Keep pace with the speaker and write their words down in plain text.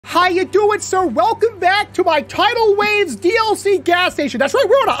How you doing, sir? Welcome back to my Tidal Waves DLC gas station. That's right,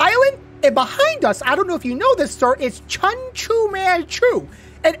 we're on an island, and behind us, I don't know if you know this, sir, it's Chunchu,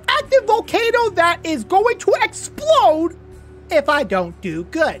 an active volcano that is going to explode if I don't do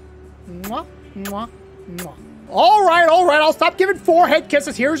good. Mwah, mwah, mwah. All right, I'll stop giving forehead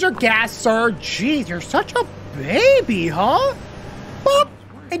kisses. Here's your gas, sir. Jeez, you're such a baby, huh? Bob,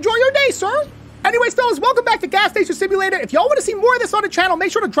 enjoy your day, sir. Anyways, fellas, welcome back to Gas Station Simulator. If y'all want to see more of this on the channel,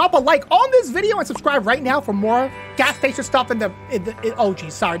 make sure to drop a like on this video and subscribe right now for more gas station stuff oh,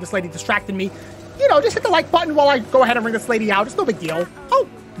 geez, sorry, this lady distracted me. You know, just hit the like button while I go ahead and ring this lady out. It's no big deal. Oh,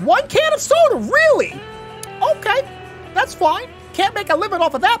 1 can of soda, really? Okay, that's fine. Can't make a living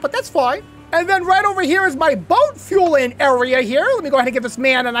off of that, but that's fine. And then right over here is my boat fueling area here. Let me go ahead and give this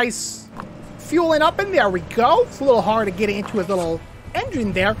man a nice fueling up, and there we go. It's a little hard to get into his little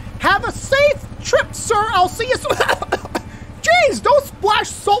engine there. Have a safe trip, sir. I'll see you soon. Jeez, don't splash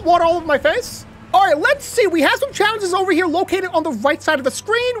salt water all over my face. All right, let's see. We have some challenges over here located on the right side of the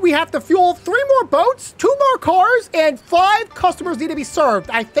screen. We have to fuel 3 more boats, 2 more cars, and 5 customers need to be served.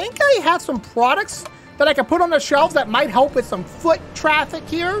 I think I have some products that I can put on the shelves that might help with some foot traffic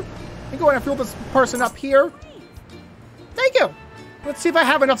here. Let me go ahead and fuel this person up here. Thank you. Let's see if I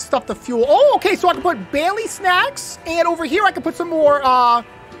have enough stuff to fuel. Oh, okay, so I can put Bailey snacks, and over here I can put some more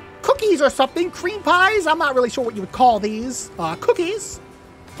cookies or something, cream pies. I'm not really sure what you would call these. Cookies.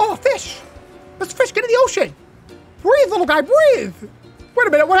 Oh, a fish. Let's fish, get in the ocean. Breathe, little guy, breathe. Wait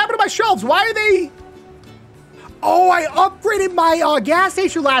a minute, what happened to my shelves? Why are they... Oh, I upgraded my gas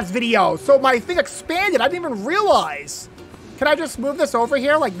station last video, so my thing expanded. I didn't even realize. Can I just move this over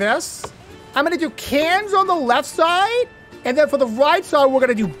here like this? I'm gonna do cans on the left side, and then for the right side, we're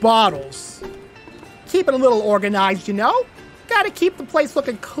gonna do bottles. Keep it a little organized, you know? Gotta keep the place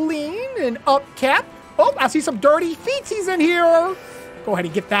looking clean and upkept. Oh, I see some dirty feetsies in here. Go ahead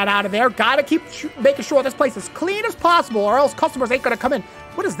and get that out of there. Gotta keep making sure this place is clean as possible, or else customers ain't gonna come in.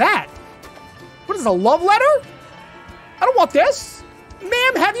 What is that? What is this, a love letter? I don't want this.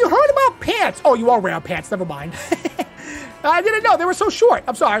 Ma'am, have you heard about pants? Oh, you are wearing pants, never mind. I didn't know, they were so short.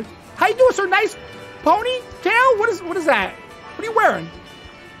 I'm sorry. How you doing, sir? Nice ponytail? What is that? What are you wearing?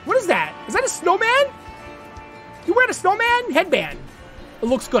 What is that? Is that a snowman? You wearing a snowman headband? It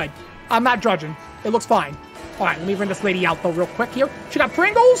looks good. I'm not judging. It looks fine. All right, let me ring this lady out though real quick here. She got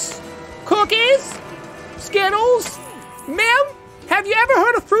Pringles, cookies, Skittles. Ma'am, have you ever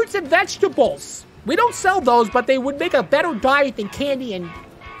heard of fruits and vegetables? We don't sell those, but they would make a better diet than candy and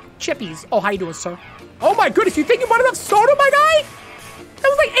chippies. Oh, how you doing, sir? Oh my goodness, you think you bought enough soda, my guy? That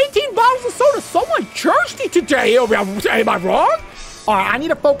was like 18 bottles of soda. Someone thirsty today. Am I wrong? All right, I need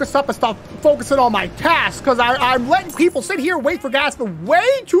to focus up and stop focusing on my tasks because I'm letting people sit here and wait for gas for way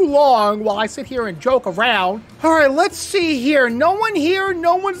too long while I sit here and joke around. All right, let's see here. No one here.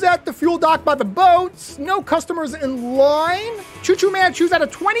 No one's at the fuel dock by the boats. No customers in line. Choo-Choo Man Choo's at a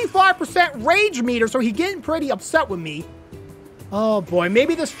 25% rage meter, so he's getting pretty upset with me. Oh boy,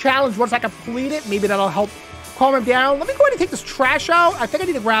 maybe this challenge, once I complete it, maybe that'll help calm him down. Let me go ahead and take this trash out. I think I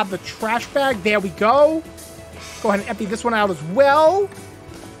need to grab the trash bag. There we go. Go ahead and empty this one out as well.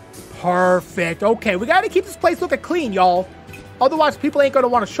 Perfect. Okay, we gotta keep this place looking clean, y'all. Otherwise, people ain't gonna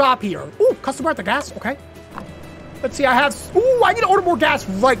want to shop here. Ooh, customer at the gas. Okay. Let's see, I have... Ooh, I need to order more gas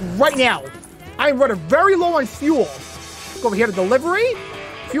right now. I am running very low on fuel. Go over here to delivery.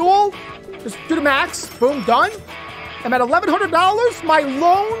 Fuel. Just do the max. Boom, done. I'm at $1,100. My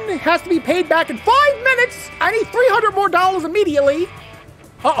loan has to be paid back in 5 minutes. I need $300 more immediately.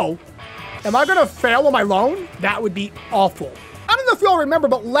 Uh-oh. Am I gonna fail on my loan? That would be awful. I don't know if y'all remember,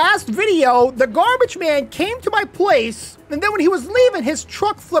 but last video, the garbage man came to my place, and then when he was leaving, his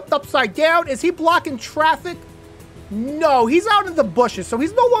truck flipped upside down. Is he blocking traffic? No, he's out in the bushes, so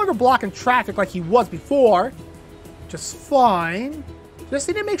he's no longer blocking traffic like he was before. Just fine. Just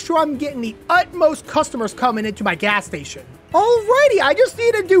need to make sure I'm getting the utmost customers coming into my gas station. Alrighty, I just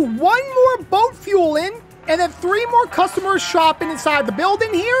need to do 1 more boat fueling, and then 3 more customers shopping inside the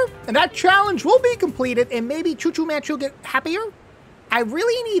building here, and that challenge will be completed, and maybe Choo-Choo Man will get happier. I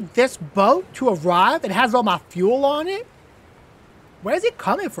really need this boat to arrive. It has all my fuel on it. Where is it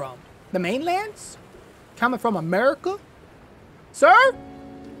coming from? The mainlands? Coming from America? Sir?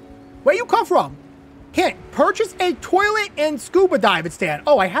 Where you come from? Hint, purchase a toilet and scuba diving stand.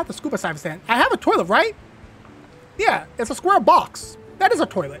 Oh, I have the scuba diving stand. I have a toilet, right? Yeah, it's a square box. That is a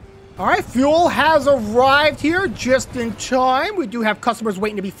toilet. All right, fuel has arrived here just in time. We do have customers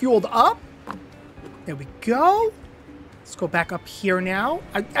waiting to be fueled up. There we go. Let's go back up here now.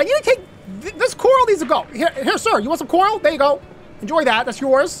 I need to take... This coral needs to go. Here, sir, you want some coral? There you go. Enjoy that. That's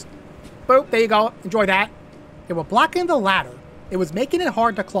yours. Boop, there you go. Enjoy that. Okay, we're blocking the ladder. It was making it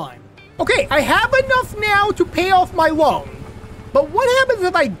hard to climb. Okay, I have enough now to pay off my loan. But what happens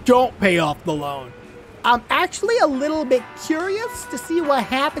if I don't pay off the loan? I'm actually a little bit curious to see what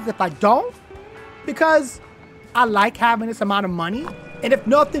happens if I don't. Because I like having this amount of money. And if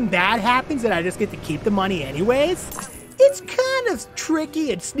nothing bad happens, then I just get to keep the money anyways. It's kind of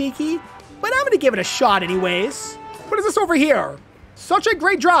tricky and sneaky, but I'm gonna give it a shot anyways. What is this over here? Such a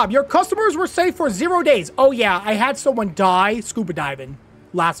great job. Your customers were safe for 0 days. Oh yeah, I had someone die scuba diving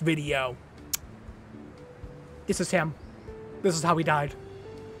last video. This is him. This is how he died.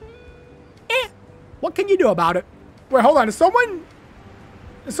 What can you do about it? Wait, hold on. Is someone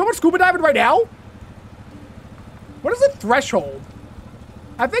scuba diving right now? What is the threshold?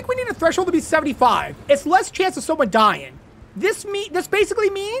 I think we need a threshold to be 75. It's less chance of someone dying. This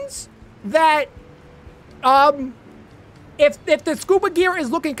basically means that if the scuba gear is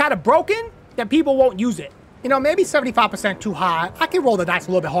looking kind of broken, then people won't use it. You know, maybe 75% too high. I can roll the dice a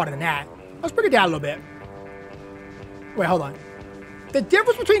little bit harder than that. Let's bring it down a little bit. Wait, hold on. The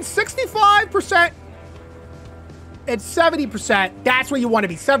difference between 65% and 70%, that's where you want to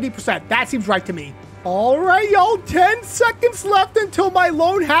be. 70%. That seems right to me. All right, y'all. 10 seconds left until my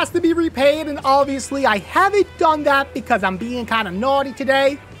loan has to be repaid. And obviously, I haven't done that because I'm being kind of naughty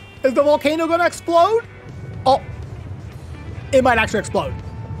today. Is the volcano going to explode? Oh, it might actually explode.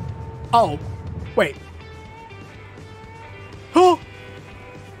 Oh, wait. Oh.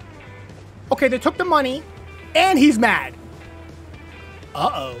 Okay, they took the money, and he's mad.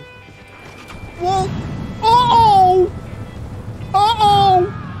 Uh-oh. Well, uh-oh.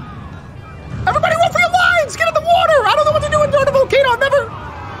 Uh-oh. Everybody run for your lives! Get in the water! I don't know what to do in the volcano. I've never...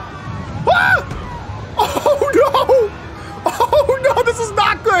 Ah! Oh, no! Oh, no, this is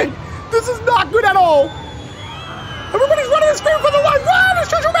not good. This is not good at all. Everybody's running and screaming for their life. Run! It's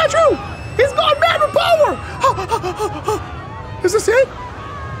Choo Choo Man Choo! He's gone mad with power! Is this it?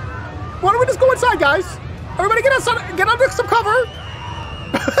 Why don't we just go inside, guys? Everybody get outside, get under some cover.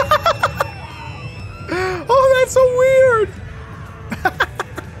 Oh, that's so weird.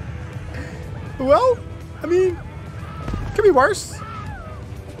 Well, I mean, could be worse.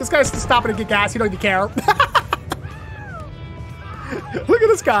 This guy's just stopping to get gas. He don't even care. Look at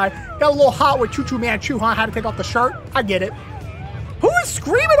this guy. Got a little hot with Choo Choo Man Choo, huh? Had to take off the shirt. I get it. Who is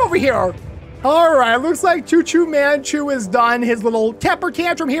screaming over here? All right, looks like Choo Choo Man Choo is done. His little temper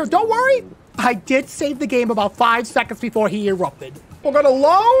tantrum here. Don't worry. I did save the game about 5 seconds before he erupted. We're gonna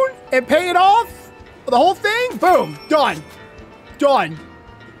loan and pay it off. The whole thing. Boom. Done. Done.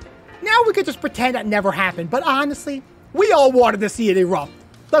 Now we could just pretend that never happened. But honestly, we all wanted to see it erupt.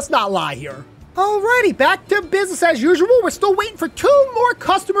 Let's not lie here. Alrighty, back to business as usual. We're still waiting for 2 more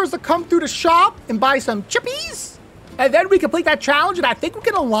customers to come through the shop and buy some chippies. And then we complete that challenge, and I think we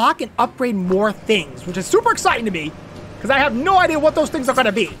can unlock and upgrade more things, which is super exciting to me, because I have no idea what those things are going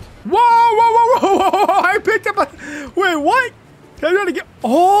to be. Whoa, whoa, whoa, whoa, whoa, I picked up a... Wait, what? Can I try to get...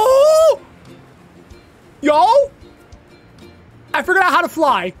 Oh! Y'all? I figured out how to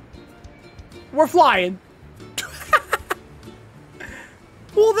fly. We're flying.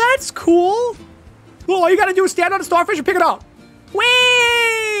 Well, that's cool. Well, all you gotta do is stand on a starfish and pick it up.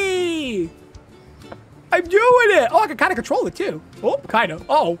 Whee! I'm doing it. Oh, I can kind of control it too. Oh, kind of.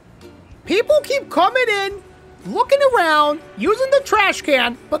 Oh. People keep coming in, looking around, using the trash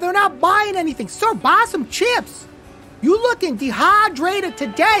can, but they're not buying anything. Sir, buy some chips. You looking dehydrated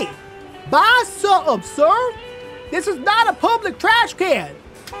today. Buy something, sir. This is not a public trash can.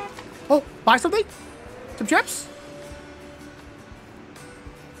 Oh, buy something? Some chips?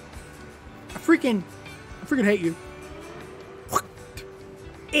 I freaking hate you.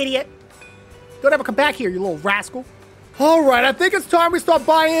 Idiot. Don't ever come back here, you little rascal. All right, I think it's time we start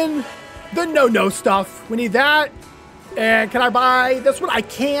buying the no-no stuff. We need that. And can I buy this one? I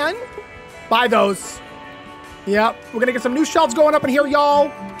can buy those. Yep, we're gonna get some new shelves going up in here,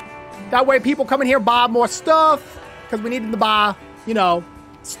 y'all. That way people come in here, buy more stuff, because we need them to buy, you know,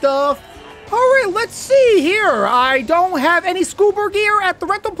 stuff. All right, let's see here. I don't have any scuba gear at the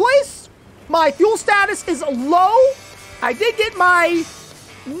rental place. My fuel status is low. I did get my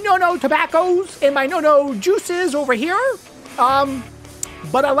no-no tobaccos and my no-no juices over here.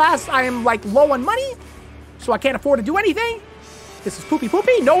 But alas, I am like low on money, so I can't afford to do anything. This is poopy.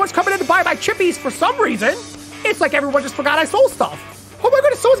 No one's coming in to buy my chippies for some reason. It's like everyone just forgot I sold stuff. Oh my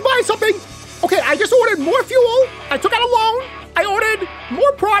goodness, someone's buying something. Okay, I just ordered more fuel. I took out a loan. I ordered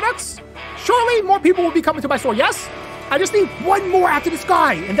more products. Surely more people will be coming to my store, yes? I just need one more after this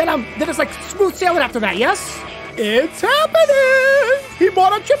guy, and then it's like smooth sailing after that, yes? It's happening! He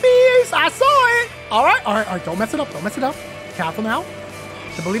bought up chippies! I saw it! All right, don't mess it up, Careful now.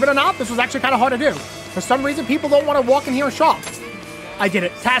 So believe it or not, this was actually kind of hard to do. For some reason, people don't want to walk in here and shop. I did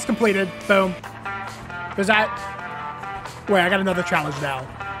it. Task completed. Boom. There's that. Wait, I got another challenge now.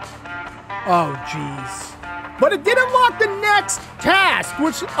 Oh, jeez. But it did unlock the next task,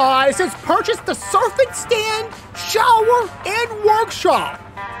 which it says purchase the surfing stand, shower, and workshop.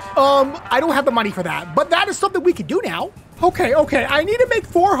 I don't have the money for that, but that is something we can do now. Okay. I need to make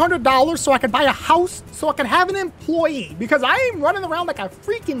 $400 so I can buy a house, so I can have an employee, because I am running around like a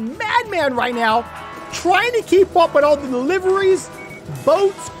freaking madman right now, trying to keep up with all the deliveries,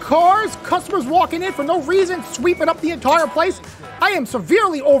 boats, cars, customers walking in for no reason, sweeping up the entire place. I am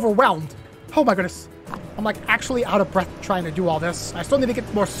severely overwhelmed. Oh my goodness. I'm like actually out of breath trying to do all this. I still need to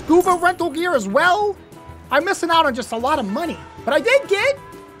get more scuba rental gear as well. I'm missing out on just a lot of money, but I did get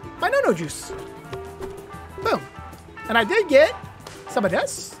my no-no juice. Boom. And I did get some of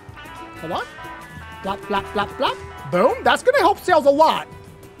this. Hold on. Blop, blop, blop, blop. Boom. That's going to help sales a lot.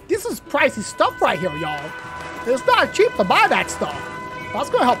 This is pricey stuff right here, y'all. It's not cheap to buy that stuff. That's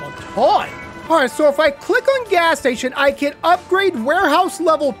going to help a ton. All right, so if I click on gas station, I can upgrade warehouse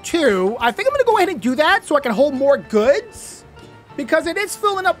level 2. I think I'm going to go ahead and do that so I can hold more goods, because it is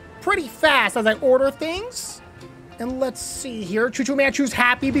filling up pretty fast as I order things. And let's see here. Choo Choo Manchu's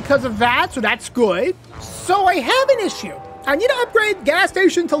happy because of that, so that's good. So I have an issue. I need to upgrade gas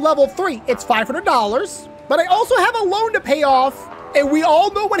station to level 3. It's $500, but I also have a loan to pay off, and we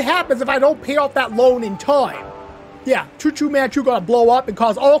all know what happens if I don't pay off that loan in time. Yeah, Choo Choo Manchu gonna blow up and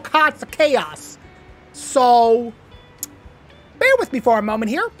cause all kinds of chaos. So, bear with me for a moment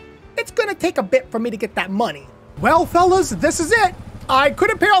here. It's gonna take a bit for me to get that money. Well, fellas, this is it. I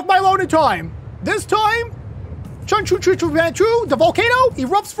couldn't pay off my loan in time. This time, Choo Choo Manchu, the volcano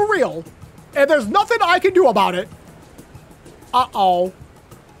erupts for real. And there's nothing I can do about it. Uh-oh.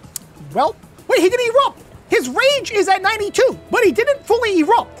 Well, wait, he can erupt. His rage is at 92, but he didn't fully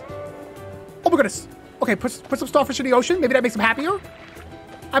erupt. Oh my goodness. Okay, put some starfish in the ocean. Maybe that makes him happier.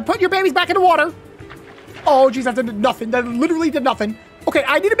 I put your babies back in the water. Oh, geez, that did nothing. That literally did nothing. Okay,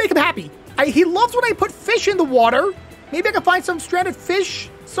 I need to make him happy. He loves when I put fish in the water. Maybe I can find some stranded fish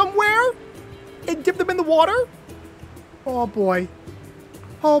somewhere and dip them in the water. Oh, boy.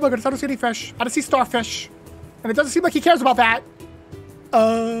 Oh, my goodness, I don't see any fish. I don't see starfish. And it doesn't seem like he cares about that.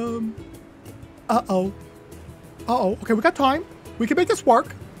 Uh-oh. Uh-oh. Okay, we got time. We can make this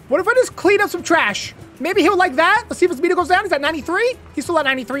work. What if I just clean up some trash? Maybe he'll like that. Let's see if his meter goes down. He's at 93. He's still at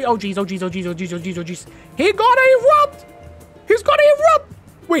 93. Oh, geez. Oh, geez. Oh, geez. Oh, geez. Oh, geez. Oh, geez. He gonna erupt. He's gonna erupt.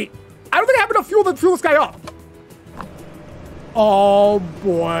 Wait. I don't think I have enough fuel to fuel this guy up. Oh,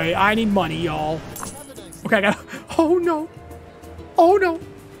 boy. I need money, y'all. Okay, I got... Oh, no. Oh, no.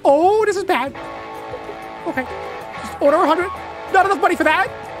 Oh, this is bad. Okay. Just order 100. Not enough money for that.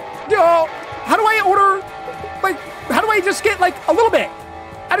 No. How do I order... Like, how do I just get, like, a little bit?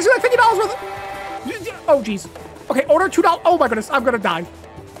 I just get like $50 worth of... Oh, jeez. Okay, order $2. Oh, my goodness. I'm going to die.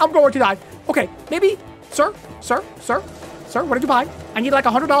 I'm going to die. Okay, maybe... Sir, what did you buy? I need like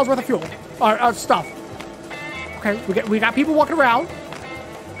 $100 worth of fuel. Or stuff. Okay, we got people walking around.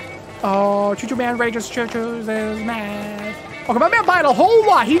 Oh, Choo Choo Man rages. Choo Choo is mad. Okay, my man buying a whole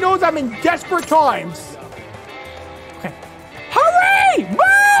lot. He knows I'm in desperate times. Okay. Hurry!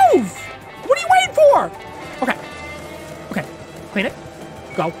 Move! What are you waiting for? Okay. Okay. Clean it.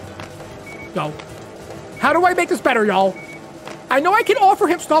 Go. Go. How do I make this better, y'all? I know I can offer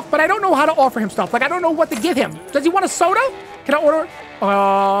him stuff, but I don't know how to offer him stuff. Like, I don't know what to give him. Does he want a soda? Can I order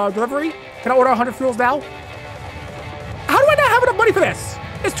delivery? Can I order 100 fuels now? How do I not have enough money for this?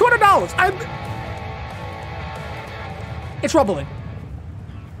 It's $200. It's rumbling.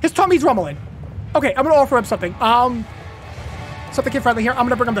 His tummy's rumbling. Okay, I'm gonna offer him something. Something kid-friendly here. I'm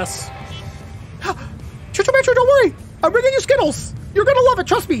gonna bring him this. Choo Choo Manchu, don't worry. I'm bringing you Skittles. You're gonna love it.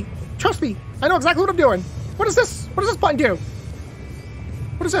 Trust me. Trust me. I know exactly what I'm doing. What is this? What does this button do?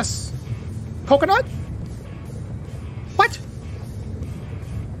 What is this? Coconut? What?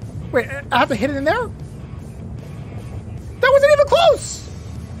 Wait, I have to hit it in there? That wasn't even close!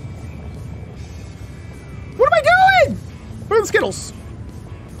 What am I doing? Where are the Skittles?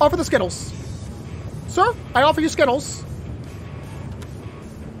 Offer the Skittles. Sir, I offer you Skittles.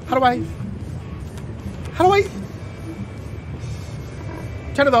 How do I...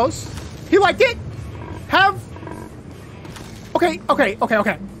 10 of those. He liked it. Have... Okay.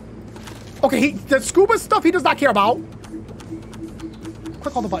 Okay, the scuba stuff he does not care about.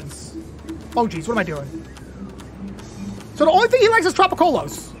 Click all the buttons. Oh, geez, what am I doing? So the only thing he likes is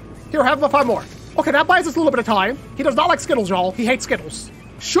Tropicolos. Here, have 5 more. Okay, that buys us a little bit of time. He does not like Skittles, y'all. He hates Skittles.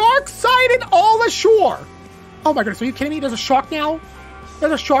 Shark sighted all ashore. Oh my goodness, are you kidding me? There's a shark now?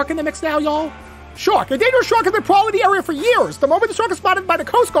 There's a shark in the mix now, y'all? Shark. A dangerous shark has been prowling the area for years. The moment the shark is spotted by the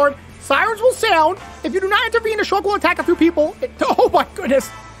Coast Guard, sirens will sound. If you do not intervene, the shark will attack a few people. Oh my goodness.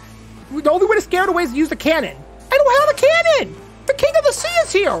 The only way to scare it away is to use the cannon. I don't have a cannon. The king of the sea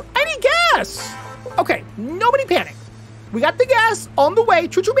is here. I need gas. Okay, nobody panic. We got the gas on the way.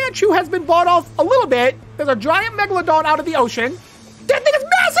 Choo Choo Manchu has been bought off a little bit. There's a giant megalodon out of the ocean. That thing is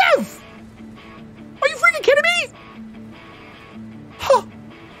massive! Are you freaking kidding me? Huh.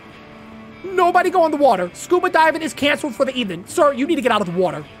 Nobody go in the water. Scuba diving is canceled for the evening. Sir, you need to get out of the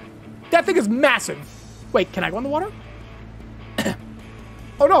water. That thing is massive. Wait, can I go in the water?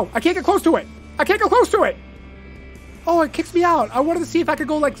 Oh no, I can't get close to it. I can't get close to it. Oh, it kicks me out. I wanted to see if I could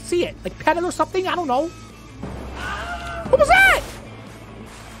go, like, see it. Like, pet it or something? I don't know. What was that?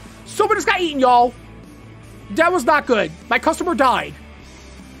 Someone just got eaten, y'all. That was not good. My customer died.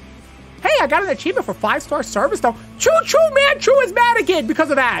 Hey, I got an achievement for 5-star service, though. Choo Choo Manchu is mad again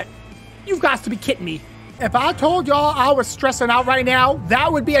because of that. You've got to be kidding me. If I told y'all I was stressing out right now,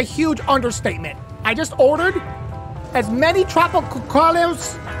 that would be a huge understatement. I just ordered as many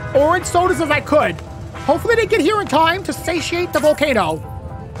Tropicales orange sodas as I could. Hopefully they get here in time to satiate the volcano.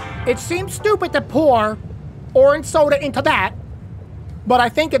 It seems stupid to pour orange soda into that, but I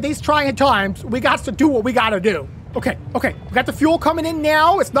think at these trying times, we got to do what we got to do. Okay, we got the fuel coming in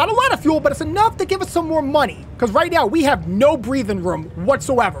now. It's not a lot of fuel, but it's enough to give us some more money. Because right now, we have no breathing room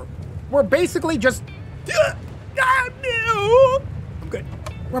whatsoever. We're basically just... I'm good.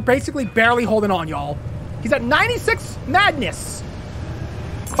 We're basically barely holding on, y'all. He's at 96 madness.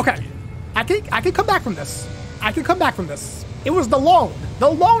 Okay, I can come back from this. I can come back from this. It was the loan. The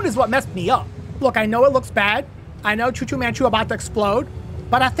loan is what messed me up. Look, I know it looks bad. I know Choo Choo Manchu about to explode,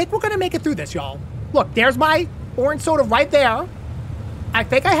 but I think we're gonna make it through this, y'all. Look, there's my orange soda right there. I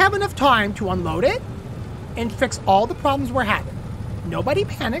think I have enough time to unload it and fix all the problems we're having. Nobody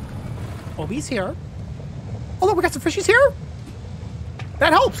panic. Obi's here. Oh, look, we got some fishies here.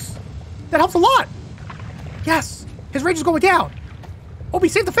 That helps. That helps a lot. Yes, his rage is going down. Obi,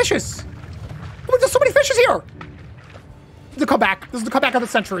 save the fishes. Oh, there's so many fishes here. This is the comeback. This is the comeback of the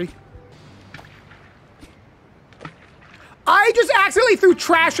century. I just accidentally threw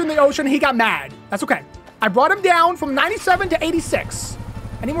trash in the ocean and he got mad. That's okay. I brought him down from 97 to 86.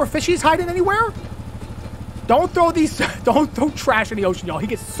 Any more fishies hiding anywhere? Don't throw trash in the ocean, y'all. He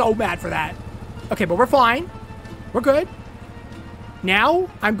gets so mad for that. Okay, but we're fine. We're good. Now,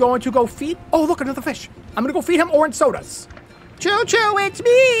 I'm going to go feed... Oh, look, another fish. I'm going to go feed him orange sodas. Choo Choo, it's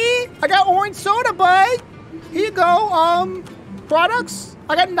me. I got orange soda, bud. Here you go. Products.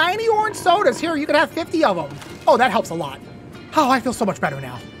 I got 90 orange sodas. Here, you can have 50 of them. Oh, that helps a lot. Oh, I feel so much better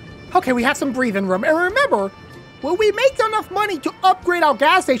now. Okay, we have some breathing room. And remember, when we make enough money to upgrade our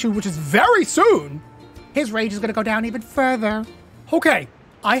gas station, which is very soon, his rage is going to go down even further. Okay,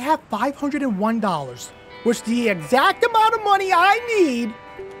 I have $501, which is the exact amount of money I need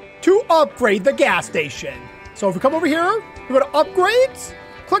to upgrade the gas station. So if we come over here, we go to upgrades,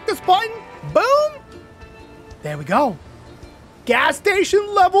 click this button, boom. There we go. Gas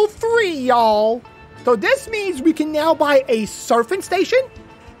station level 3, y'all. So this means we can now buy a surfing station.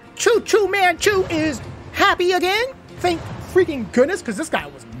 Choo Choo Manchu is happy again. Thank freaking goodness, because this guy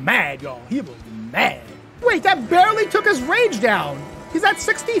was mad, y'all. He was mad. Wait, that barely took his rage down. He's at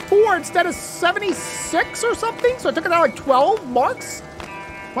 64 instead of 76 or something. So I took it out like 12 marks.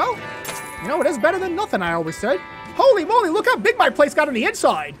 Well, you know, it is better than nothing, I always said. Holy moly, look how big my place got on the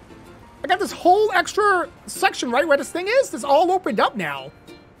inside. I got this whole extra section right where this thing is. It's all opened up now.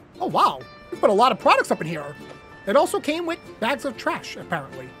 Oh, wow. We put a lot of products up in here. It also came with bags of trash,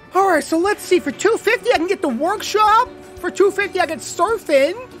 apparently. All right, so let's see. For $250, I can get the workshop. For $250, I get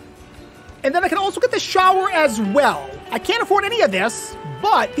surfing. And then I can also get the shower as well. I can't afford any of this,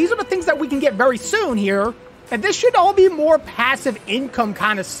 but these are the things that we can get very soon here. And this should all be more passive income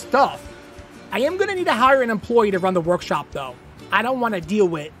kind of stuff. I am going to need to hire an employee to run the workshop, though. I don't want to deal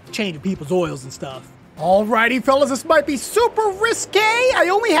with changing people's oils and stuff. Alrighty, fellas, this might be super risque. I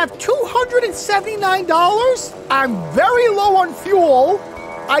only have $279. I'm very low on fuel.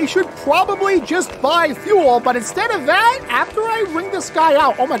 I should probably just buy fuel, but instead of that, after I ring this guy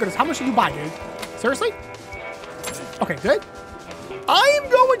out... Oh my goodness, how much did you buy, dude? Seriously? Okay, good. I am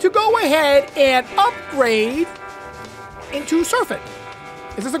going to go ahead and upgrade into surfing.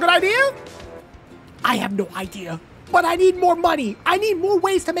 Is this a good idea? I have no idea, but I need more money. I need more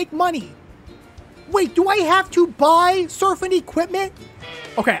ways to make money. Wait, do I have to buy surfing equipment?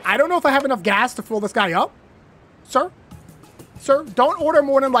 Okay, I don't know if I have enough gas to fill this guy up. Sir? Sir, don't order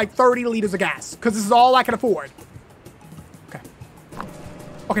more than like 30 liters of gas, because this is all I can afford.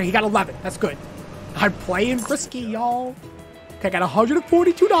 Okay, he got 11. That's good. I'm playing risky, y'all. Okay, I got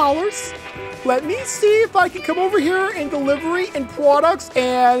 $142. Let me see if I can come over here in delivery and products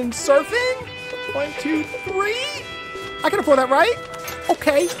and surfing. 1, 2, 3. I can afford that, right?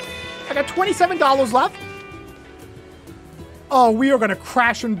 Okay. I got $27 left. Oh, we are going to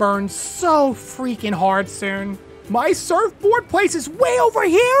crash and burn so freaking hard soon. My surfboard place is way over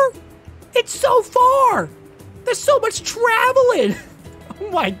here. It's so far. There's so much traveling. Oh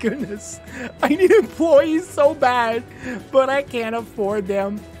my goodness. I need employees so bad, but I can't afford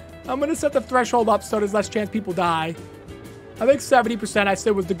them. I'm going to set the threshold up so there's less chance people die. I think 70% I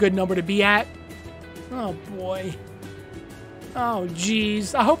said was the good number to be at. Oh boy. Oh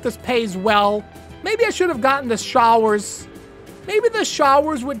geez. I hope this pays well. Maybe I should have gotten the showers. Maybe the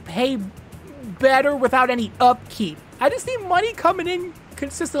showers would pay better without any upkeep. I just need money coming in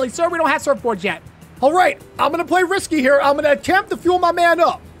consistently. Sir, we don't have surfboards yet. All right, I'm going to play risky here. I'm going to attempt to fuel my man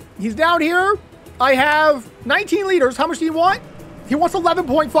up. He's down here. I have 19 liters. How much do you want? He wants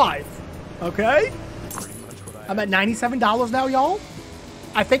 11.5. Okay. I'm at $97 now, y'all.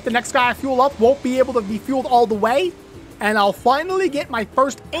 I think the next guy I fuel up won't be able to be fueled all the way. And I'll finally get my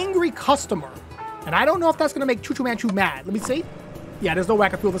first angry customer. And I don't know if that's going to make Choo Choo Man Choo mad. Let me see. Yeah, there's no way I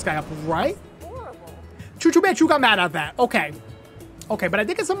can fuel this guy up, right? Choo Choo Man Choo got mad at that. Okay. Okay, but I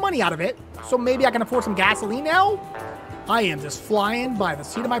did get some money out of it. So maybe I can afford some gasoline now? I am just flying by the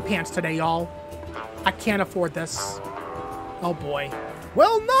seat of my pants today, y'all. I can't afford this. Oh, boy.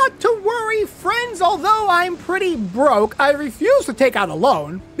 Well, not to worry, friends. Although I'm pretty broke, I refuse to take out a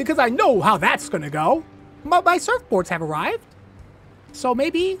loan because I know how that's going to go. My surfboards have arrived. So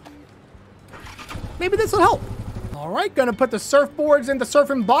maybe this will help. All right, gonna put the surfboards in the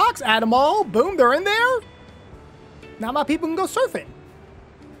surfing box, add them all. Boom, they're in there. Now my people can go surfing.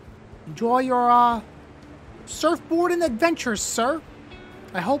 Enjoy your surfboard and adventures, sir.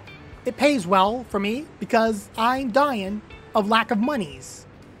 I hope it pays well for me because I'm dying of lack of monies.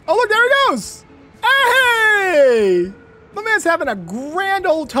 Oh, look, there he goes. Hey! My man's having a grand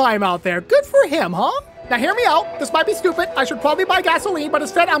old time out there. Good for him, huh? Now hear me out. This might be stupid. I should probably buy gasoline, but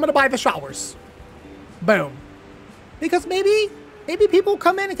instead I'm gonna buy the showers. Boom. Because maybe people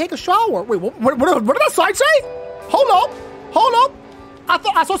come in and take a shower. Wait, what did that sign say? Hold up. I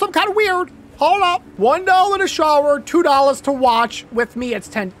thought I saw something kind of weird. Hold up. $1 to shower, $2 to watch. With me, it's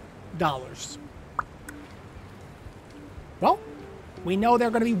 $10. Well, we know there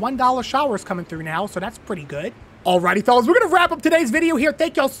are going to be $1 showers coming through now, so that's pretty good. Alrighty, fellas, we're going to wrap up today's video here.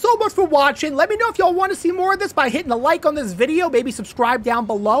 Thank y'all so much for watching. Let me know if y'all want to see more of this by hitting a like on this video. Maybe subscribe down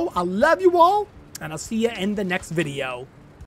below. I love you all, and I'll see you in the next video.